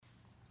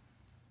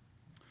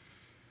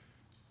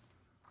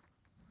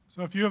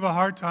So if you have a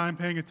hard time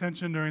paying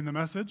attention during the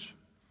message,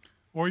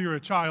 or you're a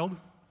child,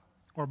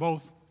 or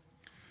both,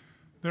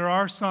 there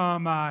are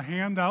some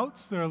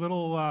handouts. There are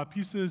little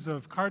pieces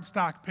of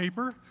cardstock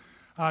paper.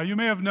 You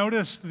may have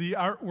noticed the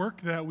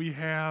artwork that we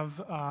have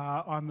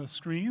on the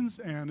screens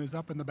and is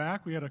up in the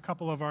back. We had a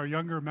couple of our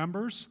younger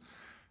members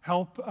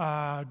help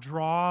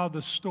draw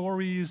the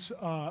stories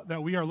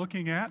that we are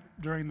looking at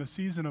during the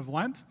season of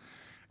Lent.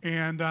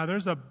 And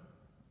there's a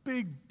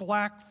big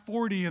black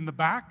 40 in the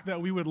back that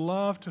we would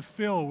love to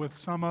fill with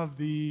some of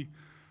the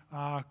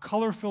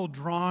colorful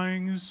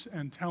drawings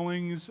and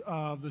tellings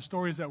of the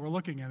stories that we're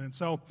looking at. And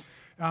so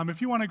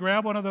if you want to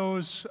grab one of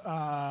those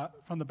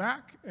from the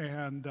back,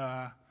 and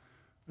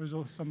there's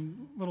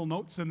some little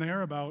notes in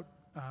there about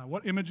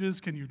what images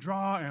can you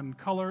draw and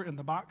color in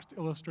the box to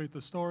illustrate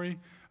the story.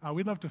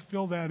 We'd love to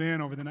fill that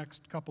in over the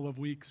next couple of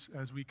weeks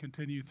as we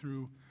continue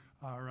through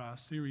our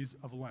series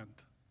of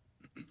Lent.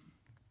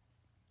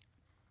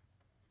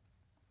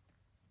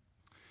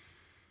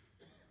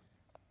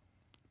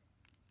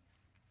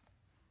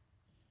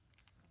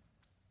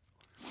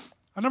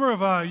 A number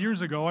of years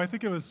ago, I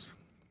think it was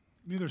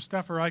neither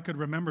Steph or I could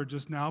remember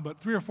just now, but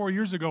 3 or 4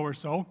 years ago or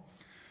so,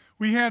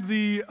 we had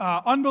the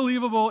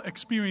unbelievable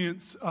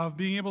experience of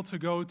being able to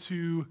go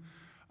to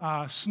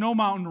Snow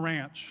Mountain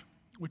Ranch,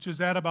 which is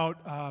at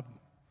about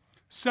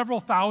several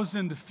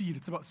thousand feet.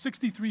 It's about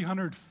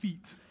 6,300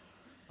 feet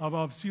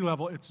above sea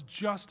level. It's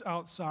just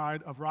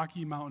outside of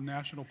Rocky Mountain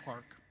National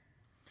Park.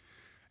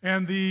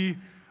 And the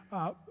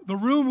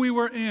room we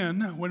were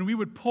in, when we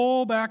would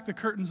pull back the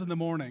curtains in the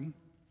morning,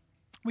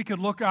 we could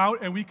look out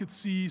and we could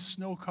see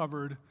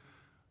snow-covered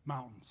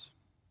mountains.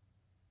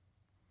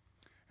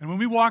 And when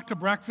we walked to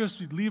breakfast,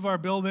 we'd leave our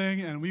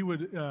building and we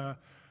would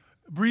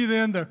breathe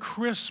in the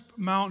crisp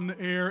mountain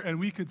air, and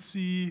we could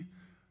see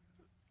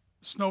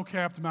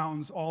snow-capped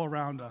mountains all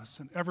around us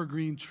and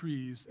evergreen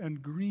trees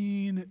and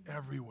green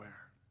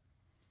everywhere.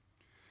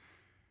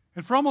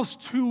 And for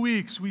almost 2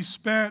 weeks, we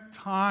spent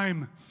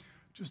time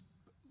just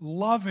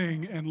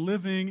loving and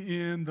living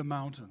in the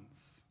mountains.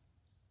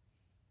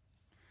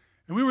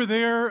 And we were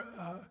there,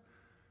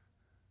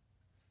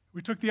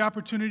 we took the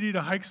opportunity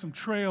to hike some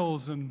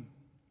trails, and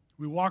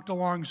we walked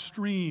along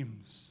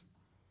streams.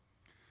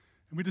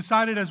 And we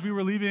decided as we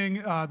were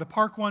leaving the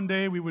park one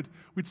day, we'd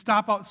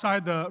stop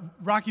outside the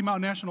Rocky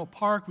Mountain National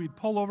Park, we'd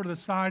pull over to the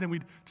side, and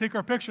we'd take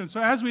our picture. And so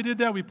as we did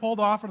that, we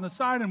pulled off on the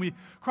side, and we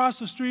crossed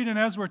the street, and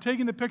as we're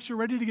taking the picture,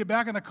 ready to get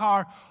back in the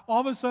car,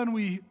 all of a sudden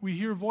we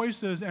hear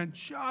voices, and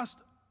just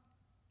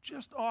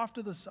off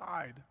to the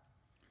side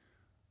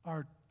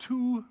are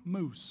 2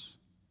 moose.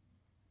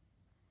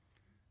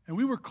 And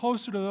we were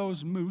closer to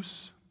those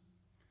moose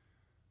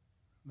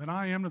than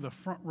I am to the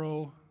front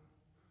row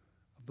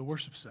of the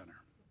worship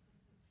center.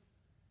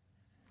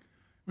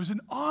 It was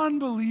an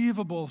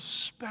unbelievable,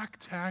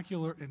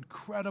 spectacular,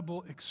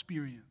 incredible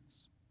experience.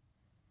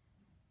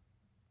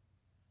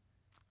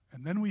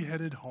 And then we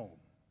headed home.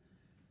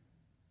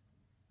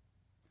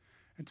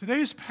 And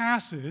today's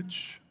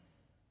passage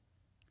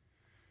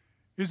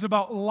is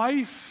about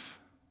life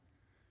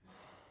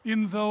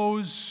in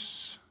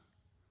those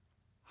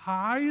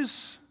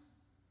highs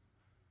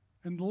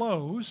and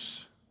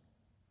lows,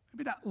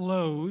 maybe not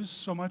lows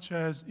so much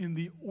as in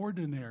the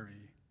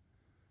ordinary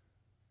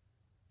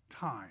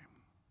time.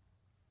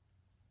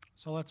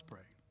 So let's pray.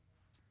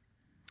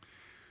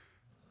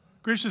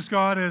 Gracious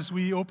God, as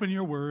we open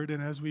your word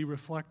and as we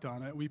reflect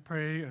on it, we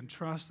pray and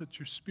trust that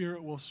your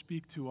Spirit will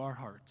speak to our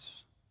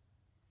hearts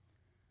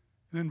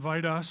and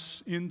invite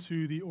us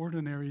into the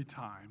ordinary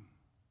time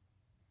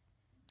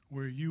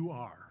where you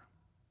are.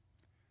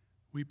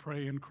 We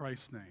pray in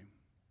Christ's name.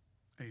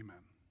 Amen.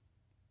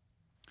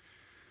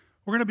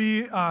 We're going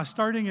to be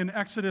starting in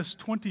Exodus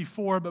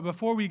 24, but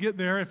before we get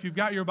there, if you've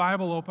got your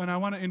Bible open, I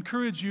want to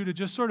encourage you to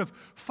just sort of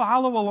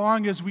follow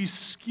along as we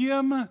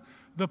skim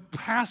the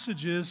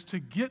passages to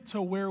get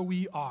to where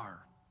we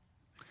are.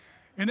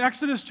 In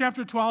Exodus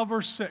chapter 12,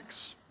 verse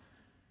 6,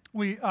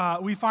 we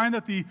find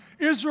that the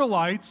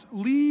Israelites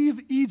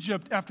leave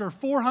Egypt after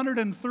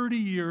 430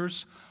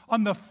 years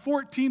on the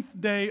 14th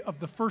day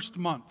of the first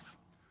month.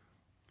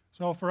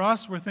 So for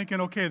us, we're thinking,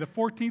 okay, the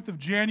 14th of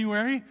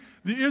January,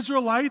 the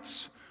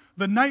Israelites,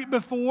 the night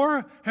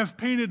before, have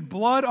painted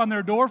blood on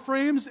their door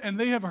frames, and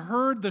they have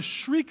heard the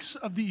shrieks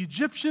of the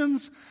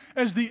Egyptians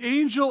as the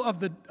angel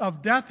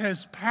of death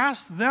has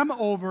passed them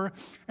over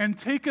and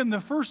taken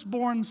the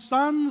firstborn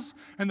sons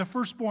and the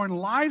firstborn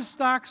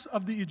livestock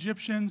of the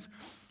Egyptians.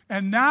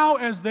 And now,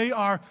 as they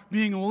are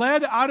being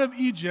led out of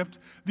Egypt,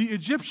 the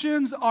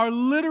Egyptians are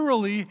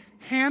literally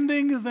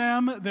handing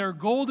them their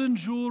golden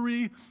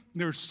jewelry,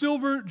 their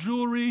silver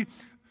jewelry.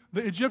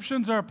 The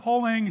Egyptians are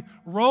pulling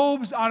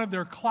robes out of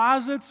their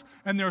closets,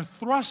 and they're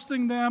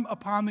thrusting them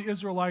upon the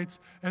Israelites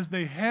as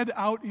they head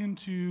out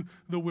into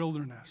the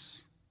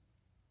wilderness.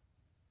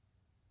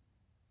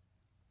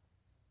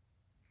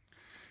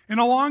 And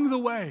along the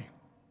way,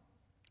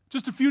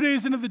 just a few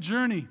days into the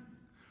journey,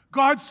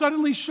 God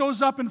suddenly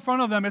shows up in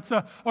front of them. It's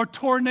a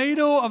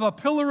tornado of a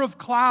pillar of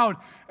cloud.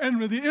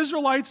 And the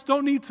Israelites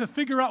don't need to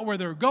figure out where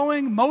they're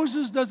going.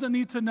 Moses doesn't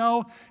need to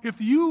know.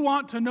 If you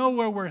want to know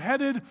where we're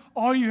headed,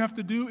 all you have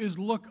to do is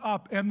look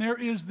up. And there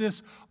is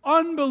this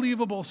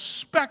unbelievable,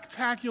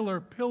 spectacular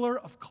pillar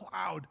of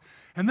cloud.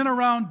 And then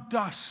around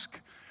dusk,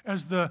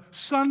 as the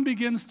sun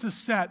begins to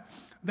set,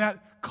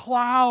 that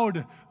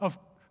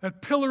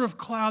pillar of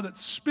cloud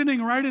that's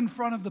spinning right in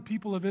front of the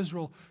people of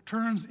Israel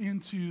turns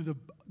into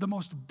the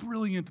most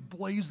brilliant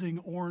blazing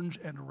orange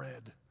and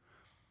red.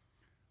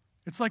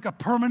 It's like a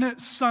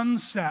permanent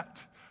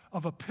sunset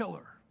of a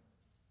pillar.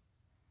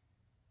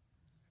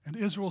 And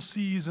Israel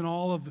sees in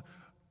all of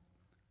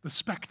the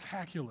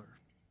spectacular,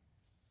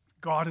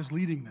 God is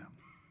leading them.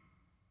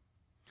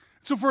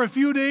 So for a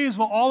few days,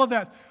 while all of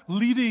that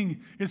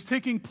leading is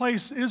taking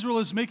place, Israel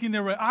is making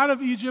their way out of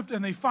Egypt,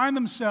 and they find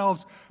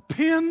themselves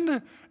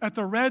pinned at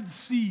the Red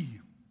Sea.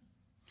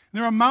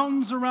 There are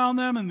mountains around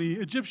them, and the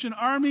Egyptian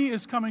army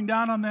is coming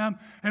down on them.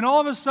 And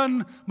all of a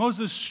sudden,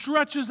 Moses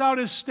stretches out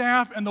his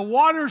staff, and the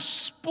waters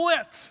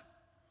split.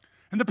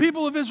 And the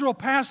people of Israel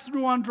pass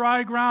through on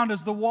dry ground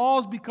as the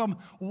water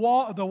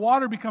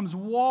becomes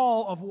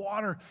wall of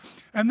water.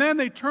 And then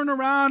they turn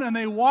around and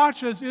they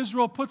watch as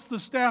Israel puts the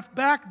staff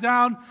back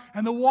down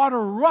and the water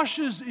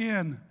rushes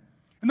in.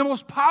 And the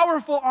most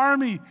powerful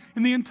army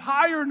in the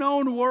entire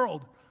known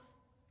world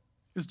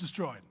is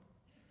destroyed.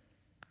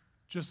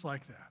 Just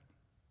like that.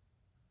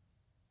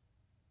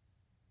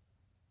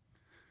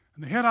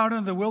 And they head out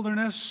into the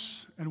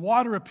wilderness, and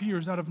water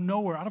appears out of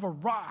nowhere, out of a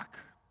rock.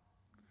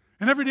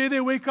 And every day they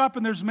wake up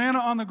and there's manna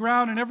on the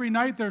ground, and every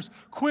night there's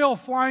quail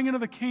flying into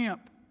the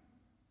camp.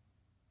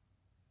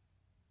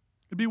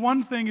 It'd be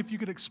one thing if you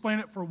could explain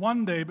it for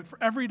one day, but for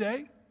every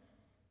day,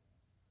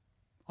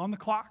 on the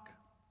clock.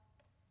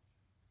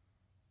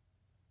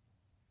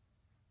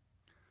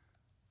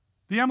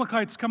 The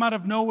Amalekites come out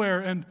of nowhere,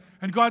 and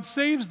God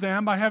saves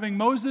them by having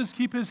Moses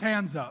keep his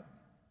hands up.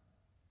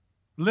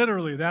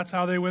 Literally, that's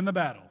how they win the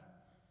battle.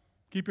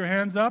 Keep your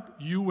hands up,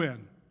 you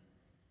win.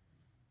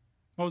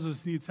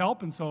 Moses needs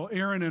help, and so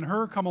Aaron and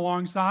Hur come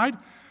alongside,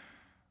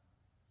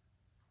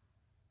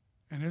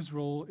 and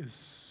Israel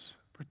is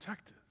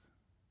protected.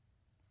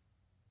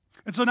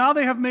 And so now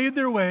they have made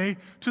their way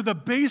to the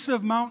base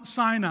of Mount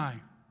Sinai.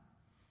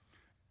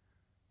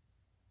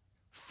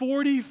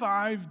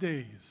 45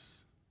 days.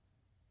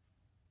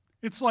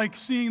 It's like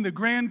seeing the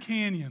Grand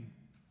Canyon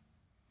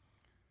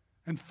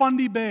and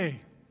Fundy Bay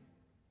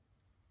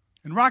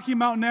and Rocky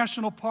Mountain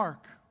National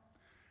Park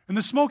and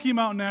the Smoky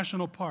Mountain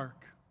National Park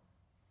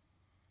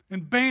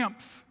and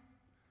Banff,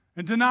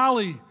 and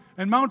Denali,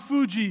 and Mount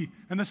Fuji,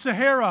 and the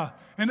Sahara,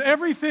 and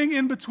everything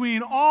in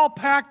between, all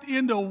packed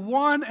into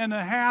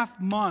 1.5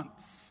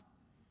 months.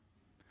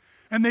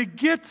 And they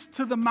get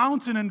to the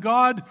mountain, and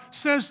God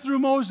says through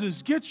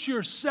Moses, get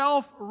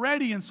yourself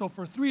ready. And so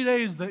for 3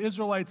 days, the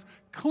Israelites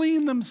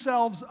clean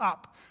themselves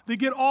up. They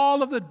get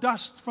all of the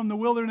dust from the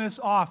wilderness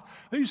off.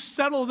 They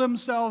settle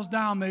themselves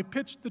down. They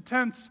pitch the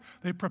tents.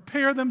 They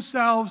prepare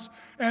themselves.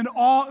 And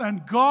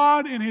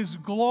God in His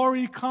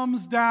glory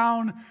comes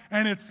down,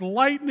 and it's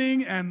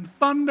lightning and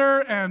thunder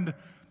and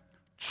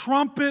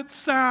trumpet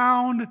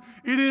sound.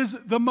 It is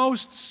the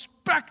most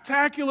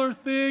spectacular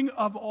thing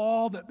of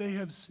all that they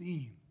have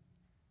seen.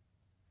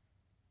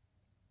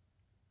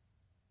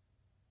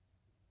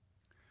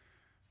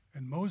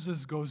 And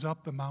Moses goes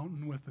up the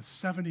mountain with the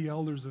 70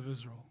 elders of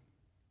Israel.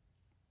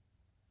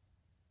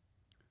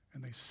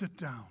 And they sit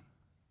down.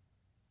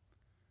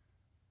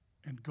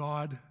 And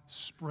God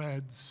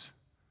spreads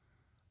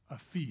a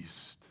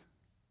feast.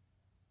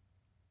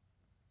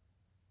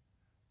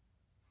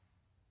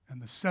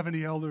 And the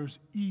 70 elders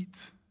eat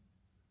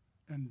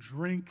and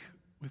drink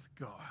with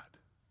God.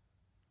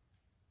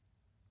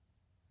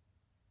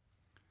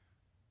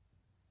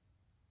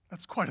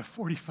 That's quite a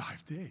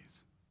 45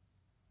 days.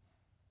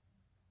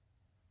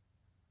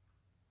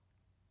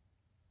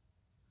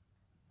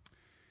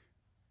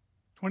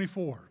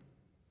 24,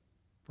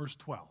 verse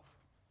 12.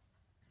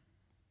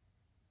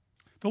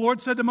 The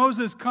Lord said to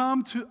Moses,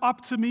 come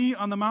up to me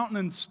on the mountain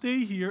and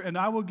stay here, and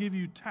I will give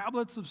you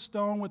tablets of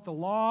stone with the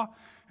law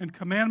and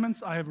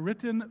commandments I have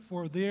written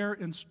for their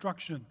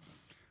instruction.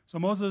 So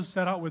Moses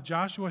set out with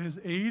Joshua his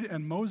aide,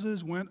 and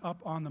Moses went up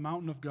on the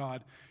mountain of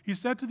God. He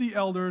said to the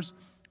elders,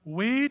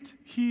 wait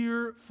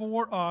here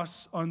for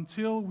us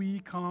until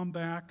we come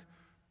back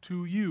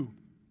to you.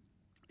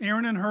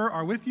 Aaron and Hur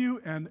are with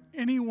you, and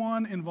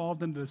anyone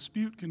involved in the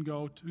dispute can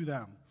go to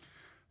them.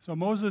 So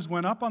Moses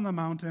went up on the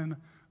mountain,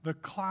 the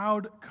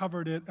cloud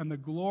covered it, and the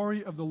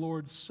glory of the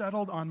Lord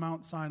settled on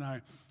Mount Sinai.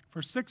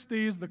 For 6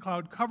 days the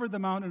cloud covered the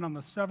mountain, and on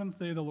the seventh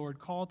day the Lord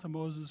called to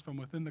Moses from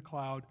within the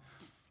cloud.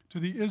 To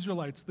the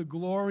Israelites, the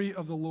glory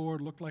of the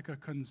Lord looked like a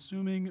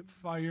consuming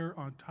fire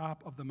on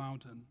top of the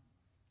mountain.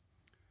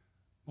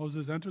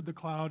 Moses entered the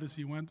cloud as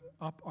he went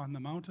up on the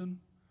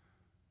mountain,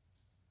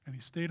 and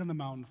he stayed on the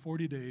mountain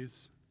 40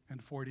 days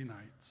and 40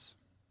 nights.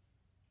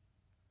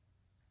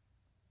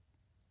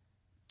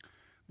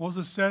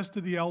 Moses says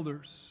to the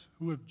elders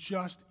who have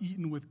just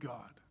eaten with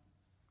God,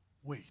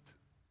 wait.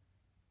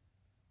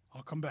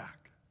 I'll come back.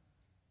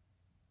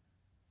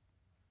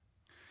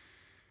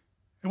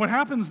 And what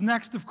happens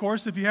next, of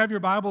course, if you have your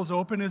Bibles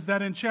open, is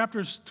that in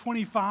chapters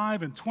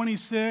 25 and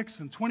 26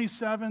 and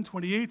 27,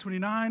 28,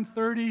 29,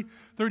 30,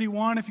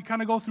 31, if you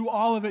kind of go through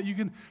all of it, you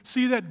can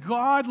see that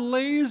God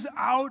lays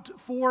out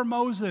for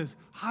Moses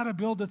how to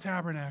build the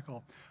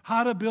tabernacle,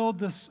 how to build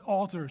the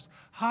altars,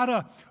 how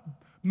to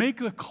make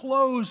the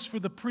clothes for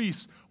the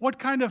priests, what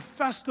kind of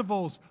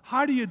festivals,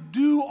 how do you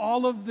do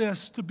all of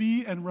this to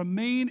be and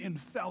remain in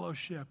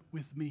fellowship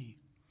with me?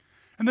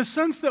 And the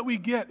sense that we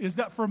get is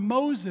that for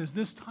Moses,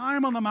 this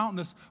time on the mountain,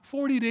 this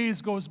 40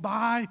 days goes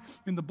by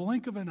in the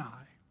blink of an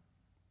eye.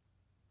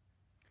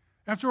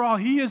 After all,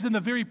 he is in the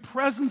very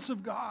presence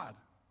of God.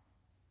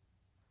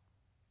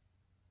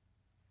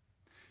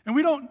 And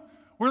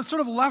we're sort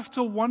of left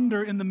to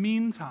wonder in the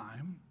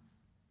meantime,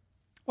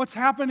 what's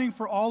happening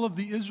for all of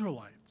the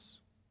Israelites?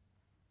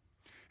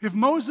 If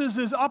Moses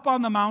is up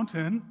on the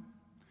mountain,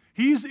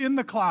 he's in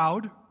the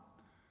cloud,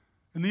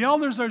 and the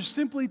elders are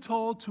simply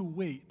told to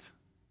wait.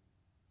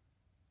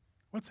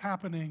 What's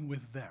happening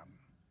with them?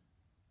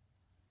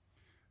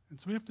 And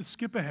so we have to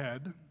skip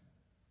ahead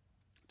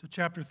to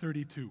chapter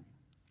 32.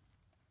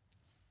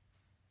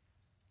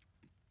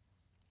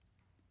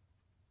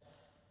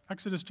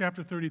 Exodus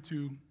chapter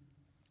 32,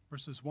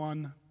 verses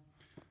 1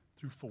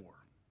 through 4.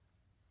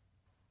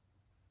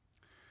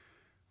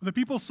 The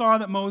people saw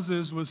that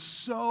Moses was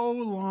so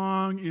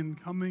long in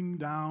coming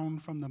down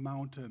from the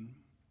mountain.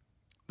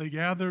 They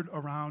gathered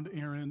around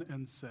Aaron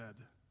and said,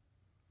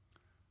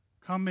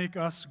 "Come make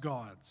us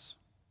gods."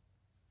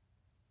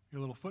 Your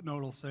little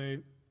footnote will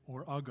say,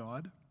 or a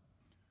god,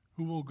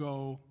 who will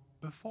go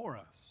before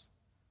us.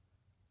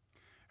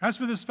 As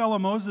for this fellow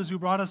Moses who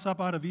brought us up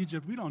out of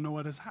Egypt, we don't know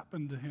what has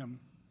happened to him.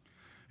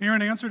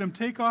 Aaron answered him,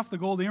 "Take off the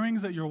gold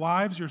earrings that your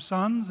wives, your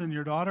sons, and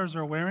your daughters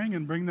are wearing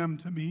and bring them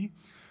to me."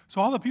 So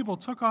all the people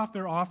took off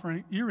their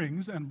offering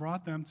earrings and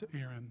brought them to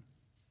Aaron.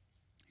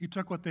 He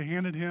took what they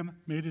handed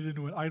him, made it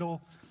into an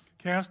idol,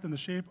 cast in the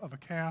shape of a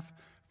calf,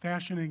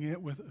 fashioning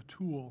it with a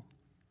tool.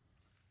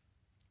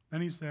 Then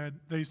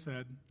they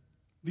said,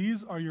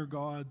 "These are your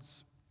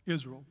gods,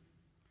 Israel,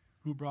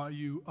 who brought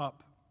you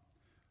up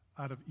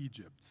out of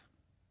Egypt."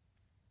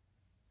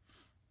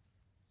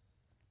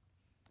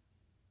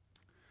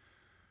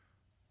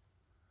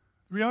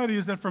 The reality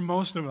is that for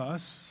most of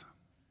us,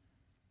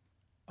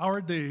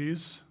 our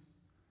days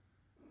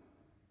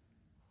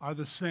are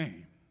the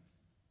same.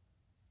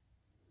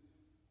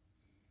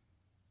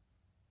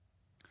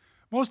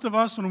 Most of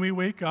us, when we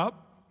wake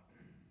up,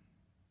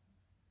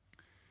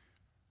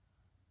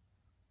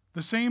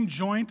 the same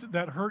joint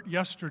that hurt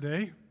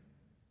yesterday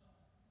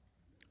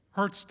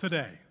hurts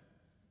today.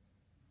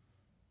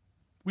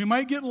 We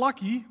might get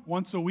lucky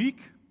once a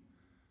week,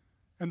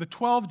 and the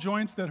 12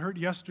 joints that hurt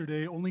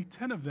yesterday, only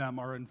 10 of them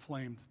are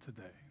inflamed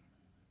today.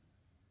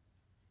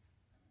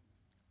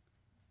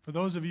 For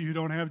those of you who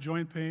don't have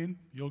joint pain,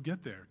 you'll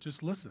get there.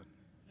 Just listen.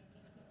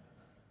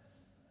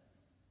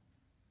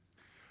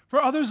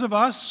 For others of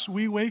us,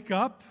 we wake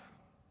up,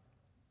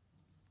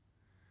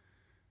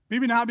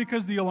 maybe not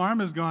because the alarm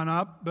has gone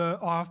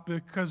off,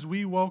 because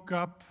we woke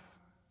up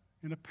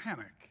in a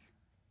panic,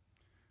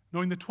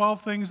 knowing the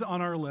 12 things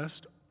on our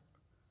list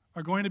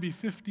are going to be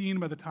 15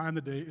 by the time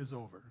the day is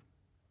over.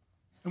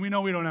 And we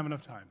know we don't have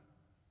enough time.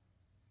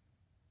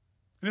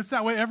 And it's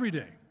that way every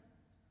day.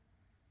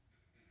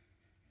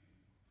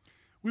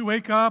 We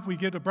wake up, we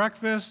get a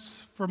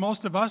breakfast. For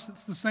most of us,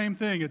 it's the same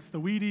thing. It's the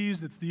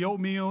Wheaties, it's the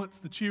oatmeal, it's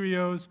the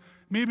Cheerios.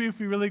 Maybe if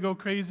we really go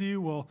crazy,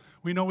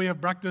 we know we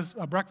have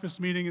a breakfast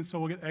meeting, and so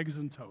we'll get eggs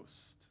and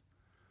toast.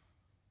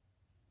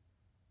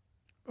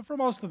 But for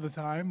most of the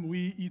time,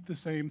 we eat the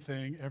same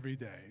thing every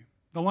day.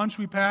 The lunch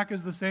we pack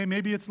is the same.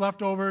 Maybe it's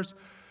leftovers,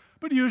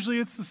 but usually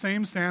it's the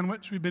same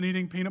sandwich. We've been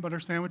eating peanut butter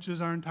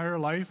sandwiches our entire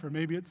life, or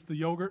maybe it's the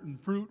yogurt and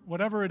fruit,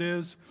 whatever it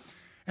is.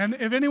 And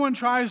if anyone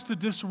tries to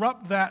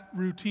disrupt that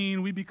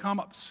routine, we become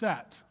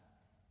upset.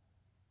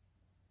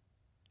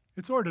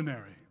 It's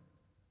ordinary.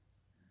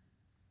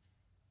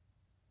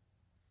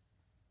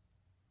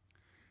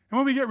 And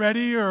when we get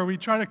ready or we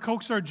try to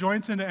coax our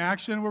joints into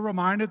action, we're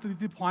reminded that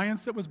the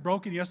appliance that was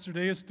broken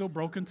yesterday is still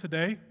broken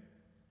today.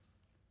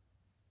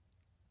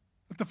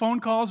 That the phone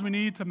calls we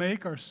need to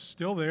make are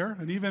still there.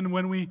 And even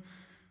when we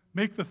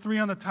make the 3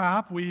 on the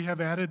top, we have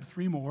added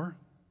 3 more.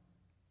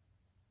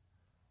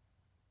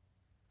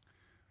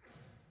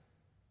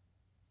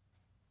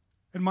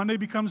 And Monday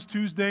becomes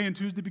Tuesday, and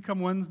Tuesday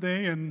becomes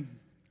Wednesday, and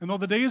though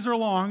the days are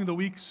long, the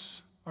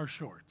weeks are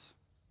short.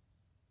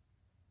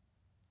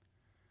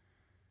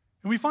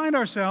 And we find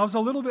ourselves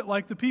a little bit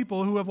like the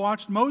people who have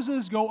watched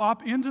Moses go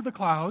up into the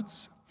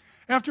clouds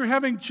after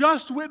having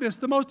just witnessed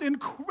the most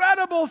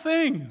incredible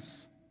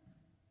things.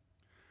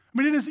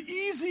 I mean, it is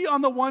easy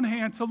on the one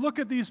hand to look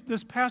at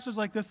this passage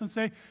like this and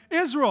say,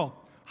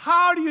 Israel,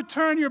 how do you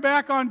turn your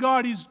back on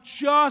God? He's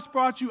just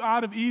brought you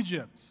out of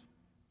Egypt.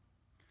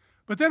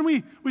 But then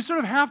we sort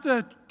of have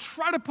to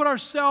try to put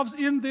ourselves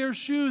in their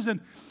shoes,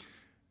 and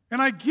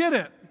I get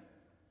it.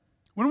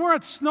 When we're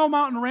at Snow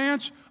Mountain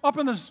Ranch up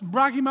in the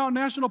Rocky Mountain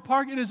National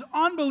Park, it is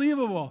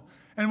unbelievable.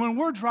 And when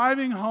we're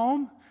driving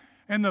home,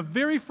 and the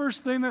very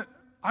first thing that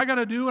I got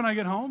to do when I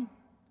get home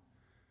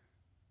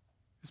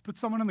is put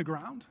someone in the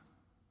ground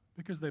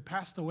because they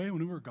passed away when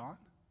we were gone.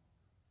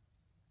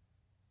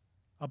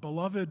 A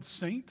beloved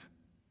saint.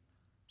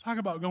 Talk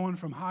about going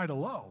from high to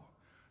low.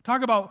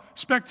 Talk about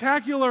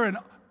spectacular and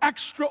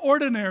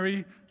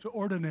extraordinary to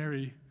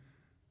ordinary.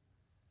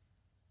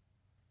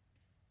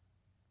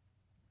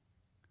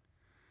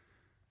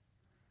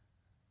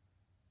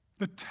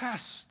 The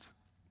test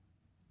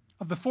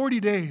of the 40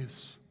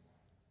 days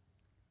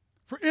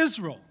for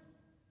Israel,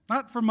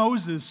 not for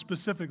Moses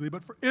specifically,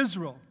 but for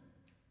Israel,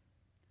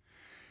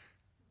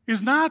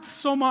 is not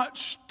so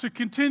much to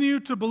continue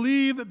to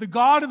believe that the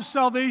God of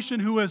salvation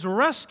who has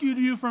rescued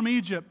you from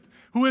Egypt,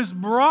 who has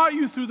brought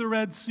you through the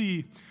Red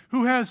Sea,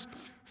 who has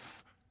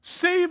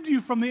saved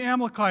you from the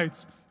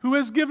Amalekites, who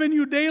has given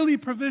you daily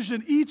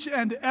provision each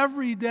and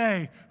every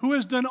day, who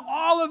has done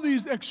all of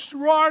these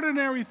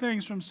extraordinary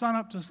things from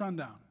sunup to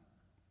sundown.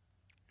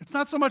 It's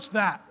not so much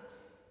that.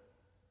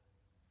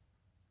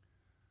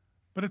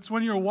 But it's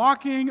when you're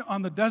walking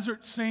on the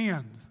desert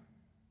sand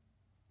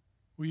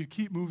will you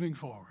keep moving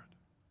forward.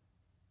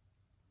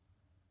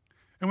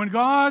 And when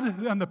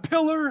God, on the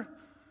pillar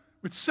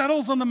which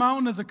settles on the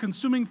mountain as a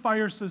consuming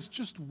fire, says,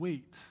 just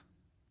wait,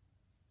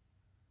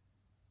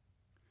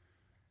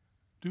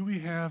 do we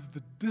have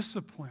the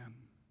discipline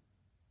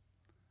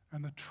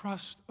and the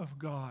trust of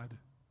God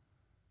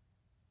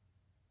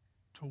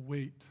to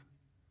wait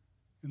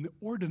in the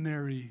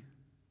ordinary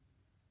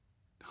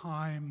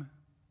time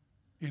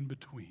in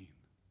between?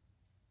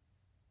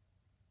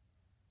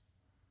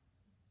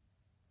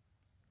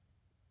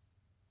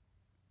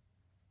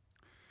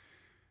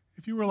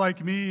 If you were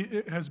like me,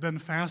 it has been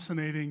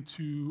fascinating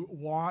to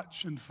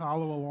watch and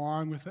follow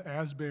along with the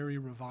Asbury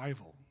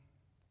revival.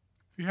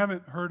 If you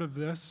haven't heard of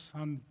this,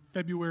 on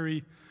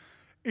February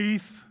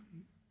 8th,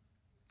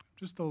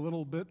 just a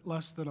little bit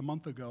less than a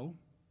month ago,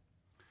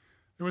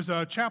 there was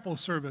a chapel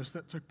service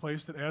that took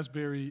place at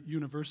Asbury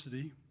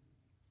University.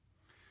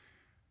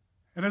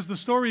 And as the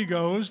story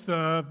goes,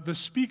 the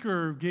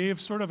speaker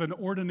gave sort of an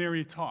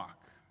ordinary talk.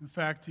 In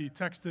fact, he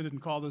texted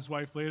and called his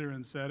wife later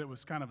and said it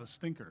was kind of a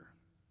stinker.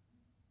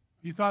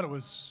 He thought it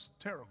was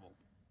terrible.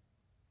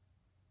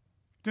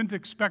 Didn't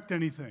expect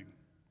anything.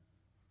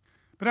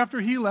 But after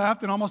he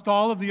left and almost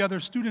all of the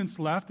other students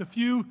left, a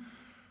few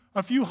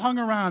hung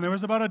around. There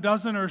was about a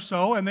dozen or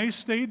so, and they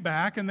stayed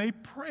back and they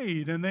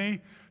prayed and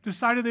they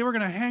decided they were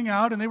going to hang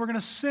out and they were going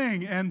to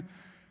sing. And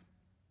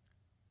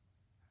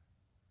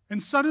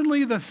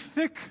suddenly the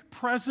thick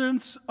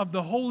presence of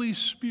the Holy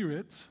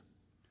Spirit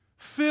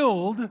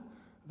filled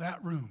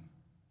that room.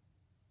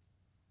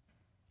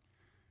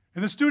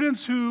 And the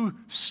students who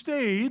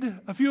stayed,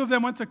 a few of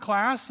them went to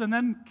class and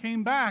then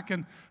came back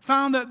and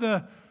found that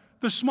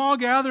the small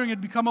gathering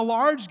had become a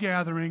large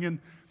gathering. And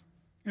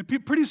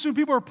pretty soon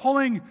people were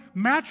pulling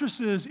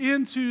mattresses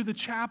into the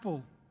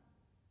chapel.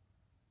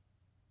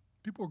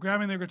 People were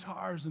grabbing their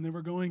guitars and they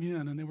were going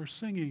in and they were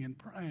singing and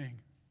praying.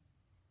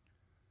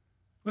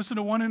 Listen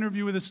to one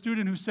interview with a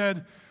student who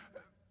said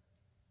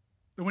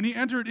that when he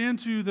entered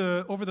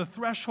over the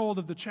threshold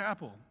of the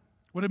chapel,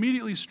 what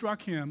immediately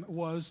struck him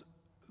was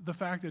the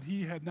fact that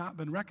he had not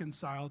been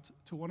reconciled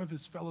to one of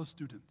his fellow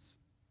students.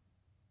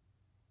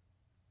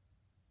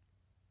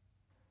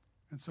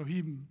 And so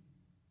he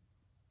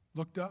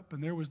looked up,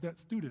 and there was that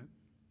student.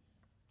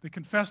 They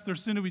confessed their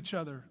sin to each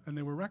other, and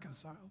they were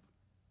reconciled.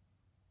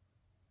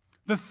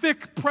 The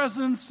thick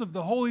presence of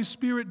the Holy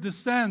Spirit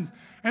descends,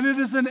 and it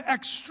is an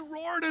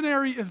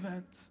extraordinary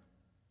event.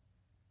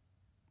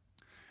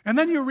 And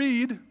then you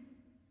read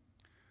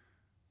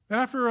that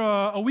after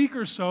a week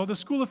or so, the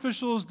school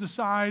officials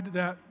decide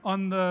that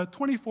on the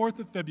 24th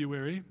of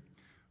February,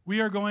 we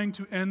are going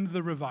to end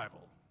the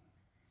revival,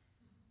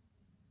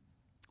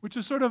 which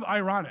is sort of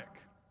ironic.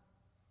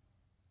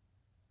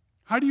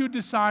 How do you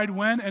decide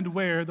when and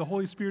where the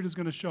Holy Spirit is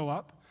going to show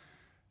up,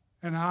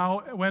 and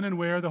when and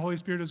where the Holy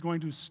Spirit is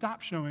going to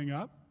stop showing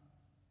up?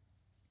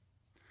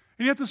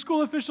 And yet the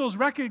school officials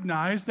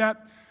recognized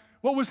that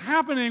what was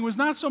happening was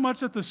not so much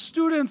that the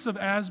students of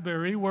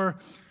Asbury were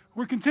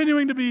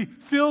continuing to be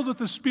filled with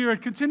the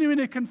Spirit, continuing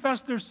to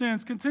confess their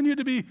sins, continue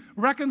to be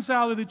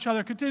reconciled with each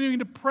other, continuing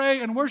to pray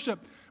and worship,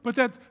 but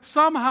that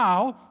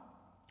somehow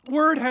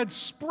word had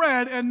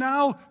spread and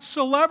now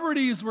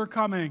celebrities were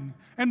coming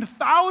and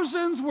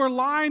thousands were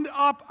lined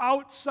up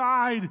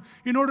outside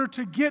in order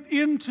to get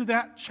into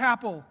that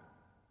chapel.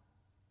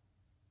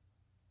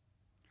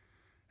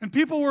 And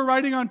people were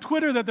writing on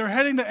Twitter that they're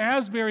heading to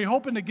Asbury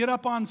hoping to get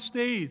up on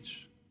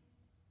stage.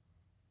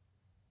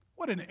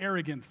 What an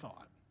arrogant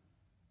thought.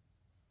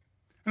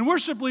 And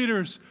worship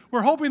leaders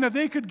were hoping that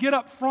they could get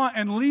up front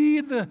and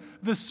lead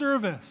the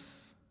service.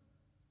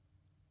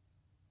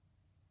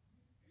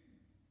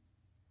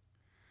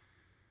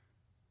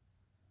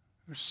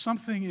 There's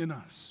something in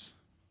us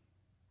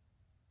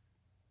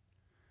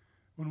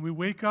when we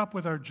wake up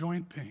with our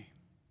joint pain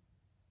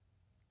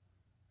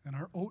and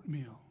our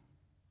oatmeal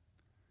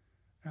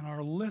and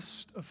our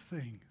list of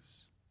things.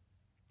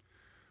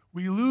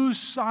 We lose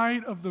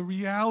sight of the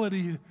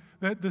reality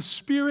that the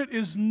Spirit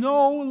is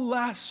no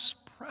less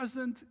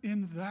present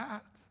in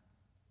that.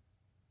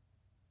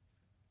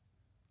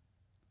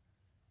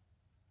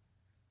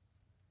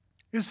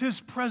 Is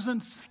His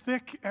presence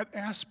thick at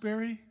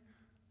Asbury?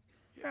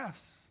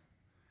 Yes.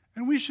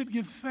 And we should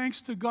give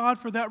thanks to God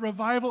for that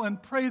revival and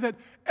pray that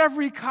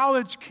every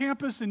college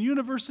campus and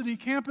university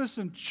campus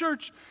and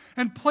church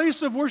and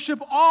place of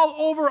worship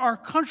all over our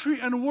country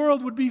and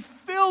world would be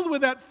filled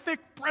with that thick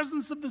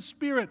presence of the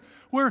Spirit,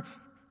 where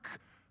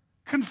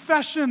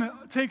confession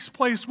takes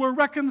place, where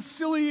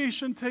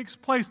reconciliation takes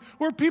place,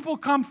 where people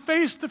come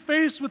face to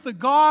face with the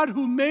God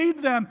who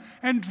made them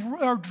and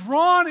are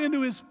drawn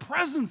into His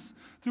presence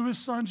through His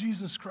Son,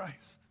 Jesus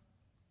Christ.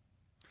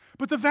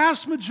 But the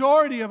vast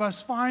majority of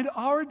us find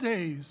our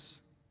days,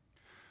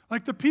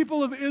 like the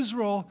people of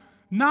Israel,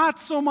 not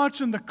so much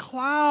in the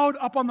cloud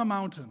up on the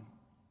mountain,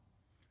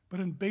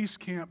 but in base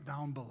camp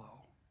down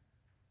below,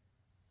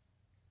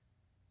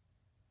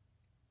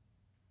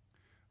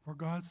 where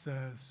God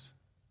says,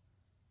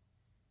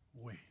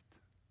 wait.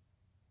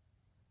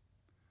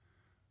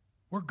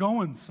 We're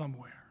going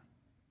somewhere.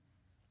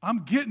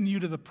 I'm getting you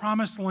to the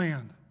promised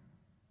land.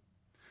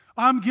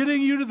 I'm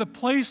getting you to the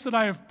place that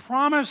I have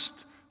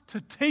promised to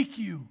take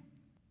you.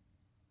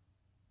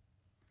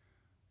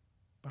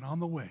 But on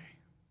the way,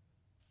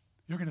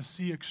 you're going to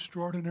see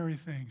extraordinary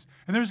things.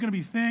 And there's going to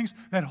be things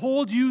that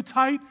hold you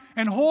tight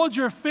and hold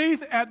your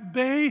faith at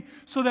bay,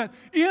 so that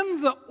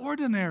in the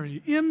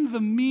ordinary, in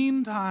the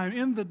meantime,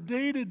 in the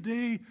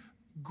day-to-day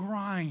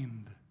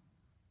grind,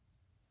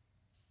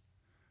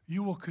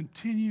 you will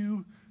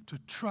continue to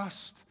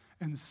trust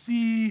and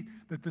see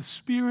that the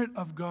Spirit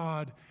of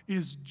God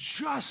is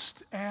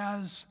just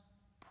as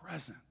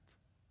present.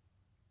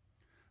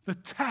 The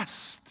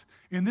test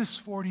in this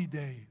 40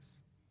 days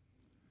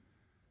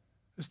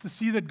is to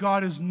see that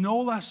God is no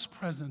less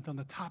present on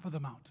the top of the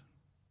mountain,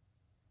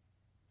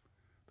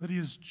 that He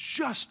is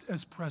just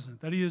as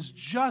present, that He is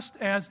just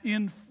as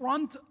in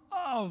front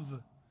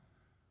of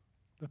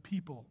the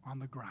people on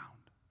the ground.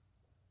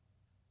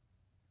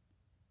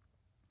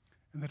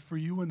 And that for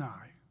you and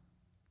I,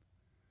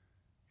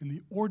 in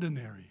the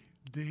ordinary,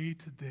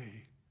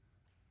 day-to-day,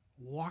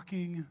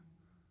 walking,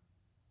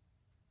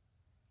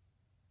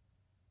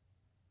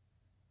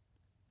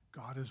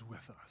 God is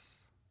with us.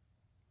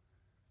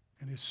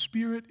 And His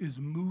Spirit is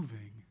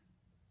moving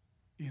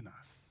in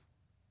us.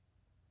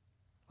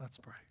 Let's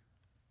pray.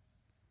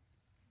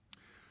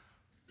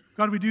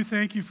 God, we do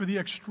thank You for the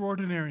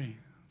extraordinary,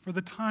 for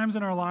the times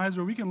in our lives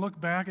where we can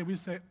look back and we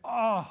say,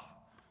 oh,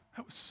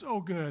 that was so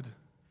good.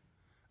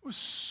 It was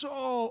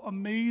so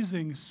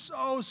amazing,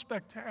 so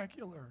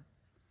spectacular.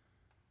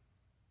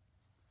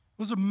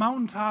 Those are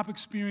mountaintop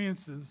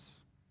experiences.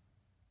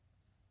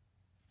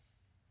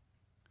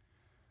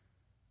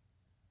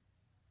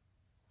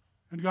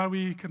 And God,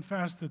 we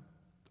confess that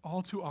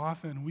all too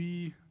often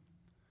we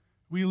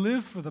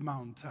live for the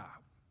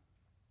mountaintop,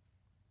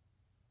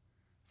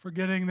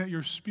 forgetting that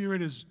Your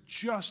Spirit is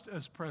just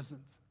as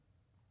present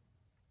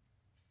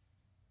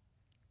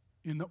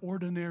in the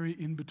ordinary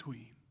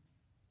in-between.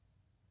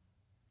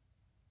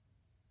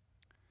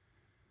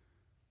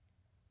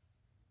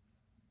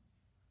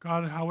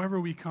 God, however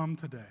we come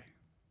today,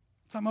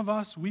 some of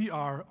us, we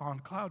are on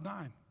cloud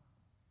 9.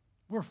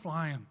 We're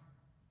flying.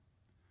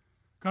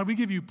 God, we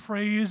give You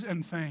praise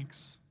and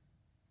thanks,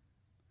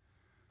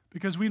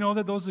 because we know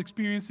that those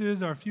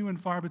experiences are few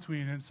and far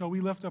between. And so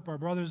we lift up our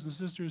brothers and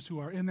sisters who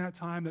are in that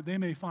time, that they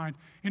may find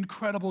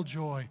incredible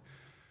joy,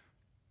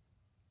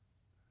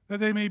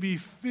 that they may be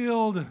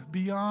filled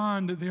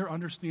beyond their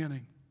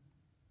understanding.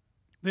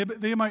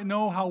 They might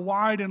know how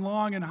wide and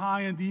long and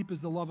high and deep is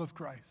the love of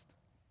Christ.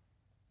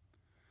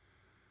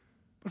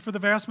 But for the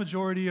vast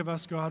majority of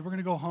us, God, we're going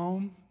to go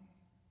home,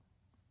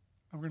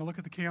 and we're going to look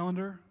at the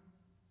calendar,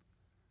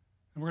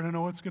 and we're going to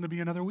know it's going to be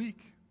another week.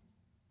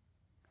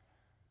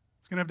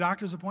 It's going to have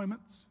doctor's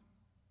appointments.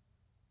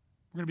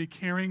 We're going to be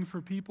caring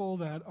for people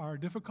that are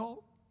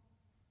difficult.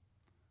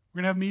 We're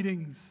going to have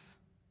meetings,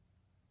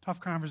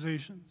 tough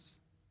conversations,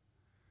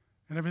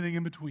 and everything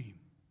in between.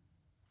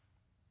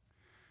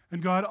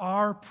 And God,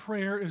 our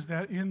prayer is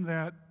that in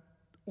that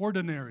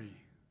ordinary,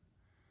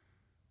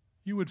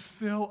 You would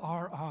fill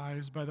our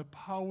eyes by the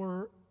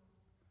power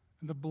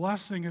and the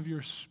blessing of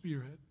Your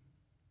Spirit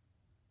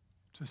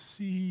to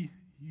see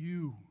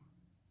You,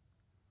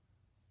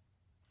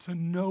 to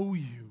know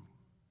You,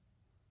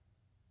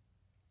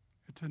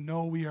 and to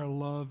know we are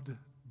loved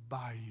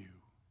by You.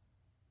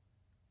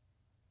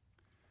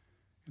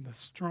 In the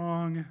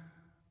strong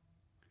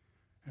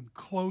and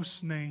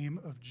close name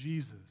of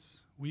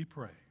Jesus, we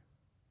pray.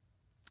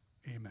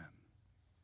 Amen.